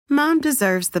Mom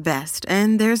deserves the best,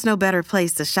 and there's no better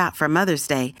place to shop for Mother's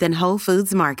Day than Whole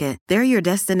Foods Market. They're your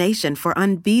destination for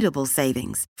unbeatable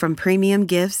savings, from premium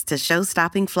gifts to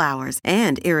show-stopping flowers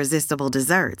and irresistible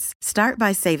desserts. Start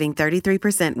by saving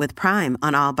 33% with Prime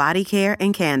on all body care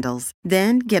and candles.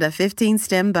 Then get a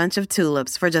 15-stem bunch of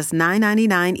tulips for just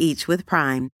 $9.99 each with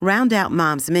Prime. Round out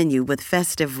Mom's menu with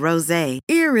festive rosé,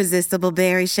 irresistible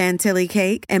berry chantilly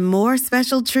cake, and more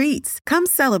special treats. Come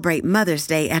celebrate Mother's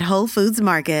Day at Whole Foods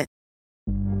Market.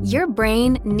 Your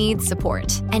brain needs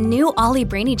support, and new Ollie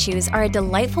Brainy Chews are a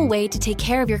delightful way to take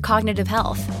care of your cognitive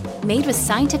health. Made with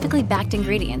scientifically backed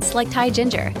ingredients like Thai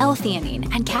ginger,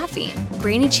 L-theanine, and caffeine,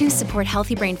 Brainy Chews support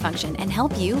healthy brain function and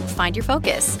help you find your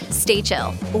focus, stay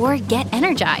chill, or get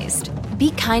energized.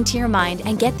 Be kind to your mind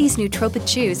and get these nootropic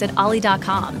chews at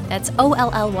ollie.com. That's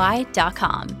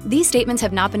OLLY.com. These statements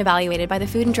have not been evaluated by the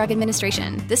Food and Drug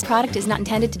Administration. This product is not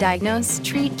intended to diagnose,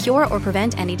 treat, cure, or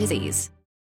prevent any disease.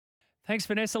 Thanks,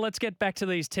 Vanessa. Let's get back to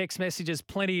these text messages.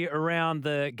 Plenty around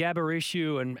the Gabba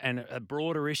issue and a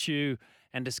broader issue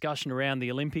and discussion around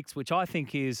the Olympics, which I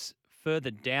think is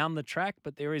further down the track,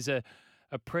 but there is a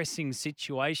pressing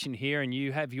situation here, and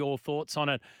you have your thoughts on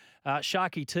it.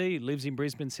 Sharky T lives in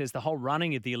Brisbane, says the whole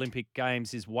running of the Olympic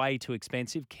Games is way too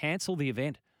expensive. Cancel the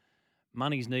event.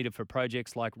 Money's needed for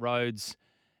projects like roads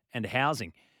and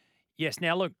housing. Yes,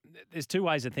 now look, there's two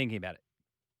ways of thinking about it.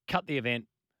 Cut the event,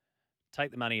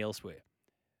 take the money elsewhere.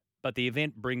 But the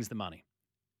event brings the money.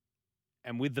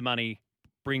 And with the money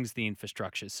brings the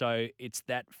infrastructure. So it's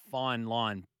that fine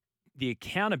line. The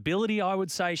accountability, I would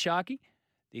say, Sharky,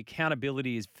 the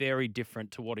accountability is very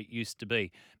different to what it used to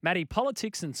be. Matty,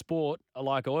 politics and sport are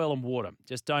like oil and water.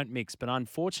 Just don't mix, but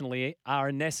unfortunately are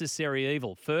a necessary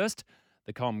evil. First,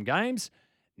 the Comm Games.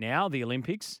 Now the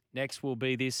Olympics. Next will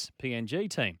be this PNG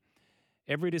team.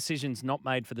 Every decision's not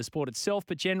made for the sport itself,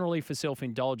 but generally for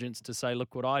self-indulgence to say,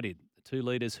 look what I did. The two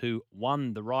leaders who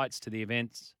won the rights to the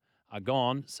events are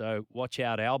gone, so watch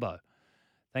out, Albo.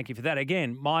 Thank you for that.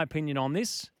 Again, my opinion on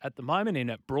this at the moment in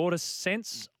a broader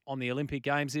sense on the Olympic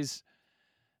Games is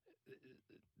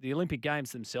the Olympic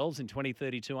Games themselves in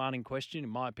 2032 aren't in question, in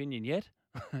my opinion, yet,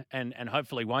 and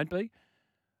hopefully won't be.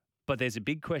 But there's a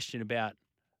big question about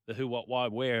the who, what, why,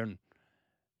 where, and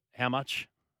how much.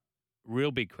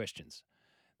 Real big questions.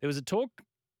 There was a talk a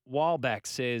while back,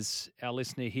 says our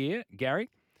listener here, Gary,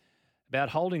 about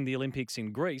holding the Olympics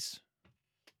in Greece,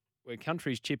 where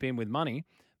countries chip in with money.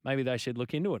 Maybe they should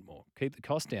look into it more, keep the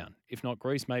cost down. If not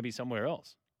Greece, maybe somewhere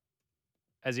else.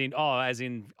 As in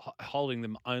holding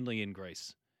them only in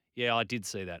Greece. Yeah, I did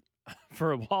see that.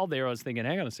 For a while there, I was thinking,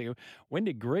 hang on a second, when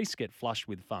did Greece get flushed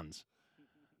with funds?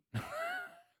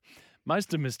 Most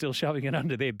of them are still shoving it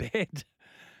under their bed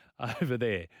over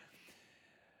there.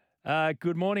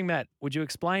 Good morning, Matt. Would you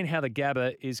explain how the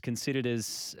Gabba is considered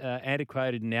as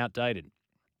antiquated and outdated?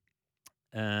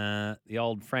 The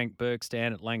old Frank Burke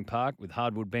stand at Lang Park with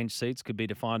hardwood bench seats could be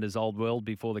defined as old world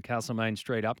before the Castlemaine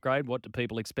Street upgrade. What do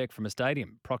people expect from a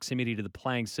stadium? Proximity to the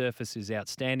playing surface is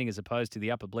outstanding as opposed to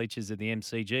the upper bleachers of the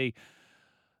MCG,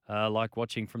 like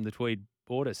watching from the Tweed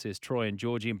border, says Troy and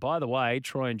Georgie. And by the way,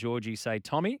 Troy and Georgie say,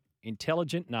 Tommy,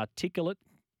 intelligent and articulate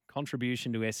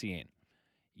contribution to SEN.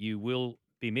 You will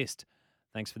be missed.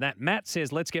 Thanks for that. Matt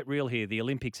says, let's get real here. The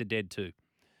Olympics are dead too.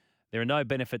 There are no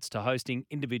benefits to hosting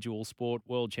individual sport.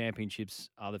 World championships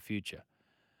are the future.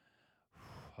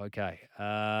 Okay.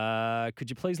 Could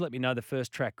you please let me know the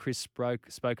first track Chris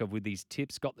spoke of with these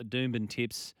tips? Got the Doomben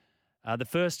tips. The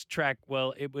first track,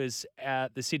 well, it was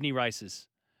the Sydney races,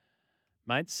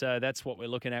 mate. So that's what we're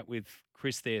looking at with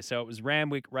Chris there. So it was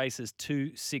Randwick races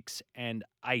 2, 6 and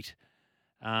 8.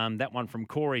 That one from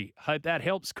Corey. Hope that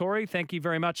helps, Corey. Thank you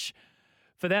very much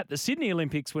for that. The Sydney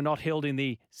Olympics were not held in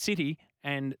the city,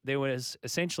 and there was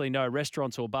essentially no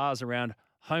restaurants or bars around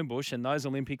Homebush, and those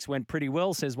Olympics went pretty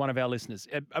well, says one of our listeners.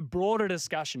 A broader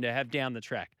discussion to have down the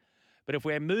track. But if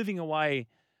we're moving away,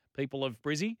 people of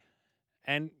Brizzy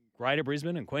and Greater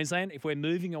Brisbane and Queensland, if we're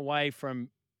moving away from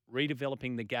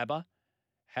redeveloping the Gabba,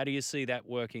 how do you see that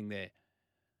working there?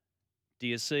 Do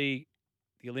you see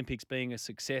the Olympics being a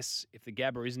success if the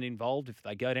Gabba isn't involved, if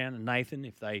they go down to Nathan,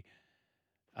 if they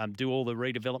do all the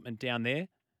redevelopment down there?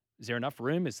 Is there enough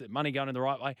room? Is the money going in the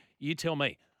right way? You tell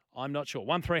me. I'm not sure.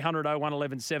 1300 01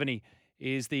 1170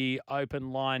 is the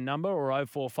open line number, or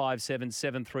 0457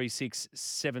 736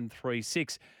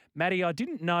 736. Matty, I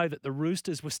didn't know that the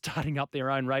Roosters were starting up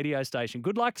their own radio station.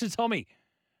 Good luck to Tommy.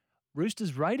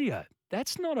 Roosters Radio.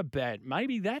 That's not a bad.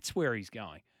 Maybe that's where he's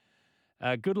going.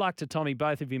 Good luck to Tommy.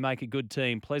 Both of you make a good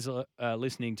team. Pleasure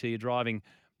listening to you driving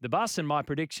the bus, and my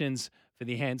predictions for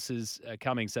the answers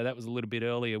coming. So that was a little bit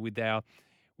earlier with our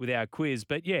quiz.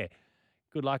 But yeah,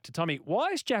 Good luck to Tommy.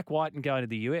 Why is Jack Whiten going to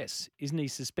the US? Isn't he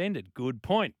suspended? Good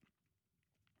point.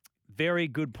 Very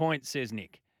good point, says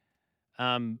Nick.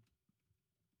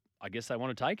 I guess they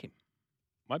want to take him.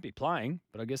 Won't be playing,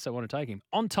 but I guess they want to take him.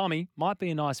 On Tommy, might be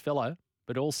a nice fellow,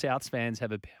 but all Souths fans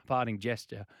have a parting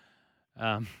gesture.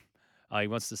 He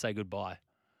wants to say goodbye,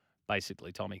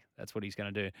 basically, Tommy. That's what he's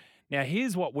going to do. Now,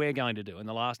 here's what we're going to do in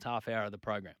the last half hour of the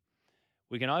program.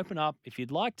 We can open up, if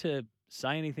you'd like to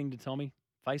say anything to Tommy,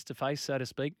 face-to-face, so to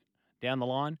speak, down the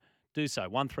line, do so.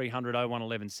 1300 01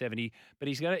 1170. But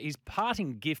his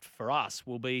parting gift for us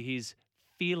will be his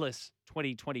fearless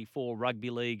 2024 Rugby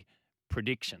League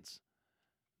predictions.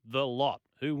 The lot.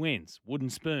 Who wins? Wooden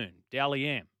Spoon, Dally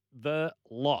M, the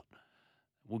lot.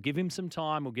 We'll give him some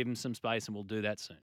time, we'll give him some space, and we'll do that soon.